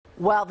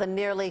Well, the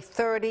nearly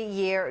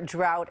 30-year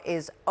drought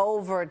is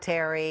over,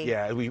 Terry.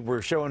 Yeah, we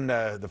were showing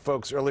the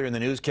folks earlier in the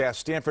newscast.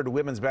 Stanford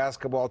women's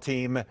basketball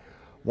team,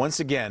 once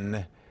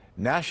again,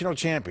 national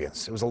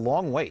champions. It was a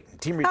long wait. The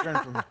team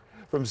returned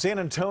from San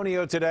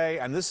Antonio today,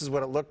 and this is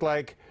what it looked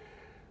like.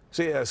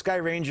 See, a Sky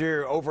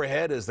Ranger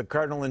overhead as the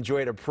Cardinal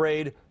enjoyed a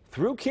parade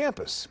through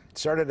campus. It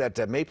started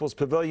at Maples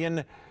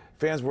Pavilion.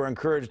 Fans were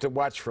encouraged to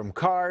watch from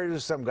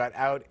cars. Some got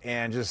out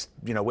and just,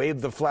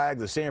 waved the flag,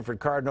 the Stanford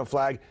Cardinal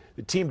flag.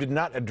 The team did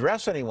not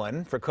address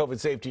anyone for COVID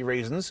safety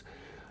reasons.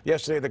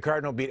 Yesterday, the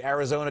Cardinal beat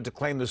Arizona to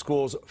claim the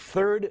school's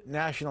third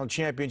national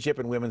championship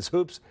in women's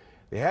hoops.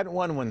 They hadn't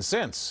won one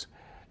since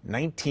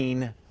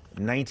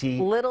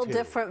 1992. Little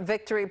different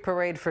victory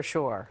parade for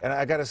sure. And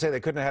I got to say,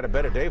 they couldn't have had a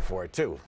better day for it, too.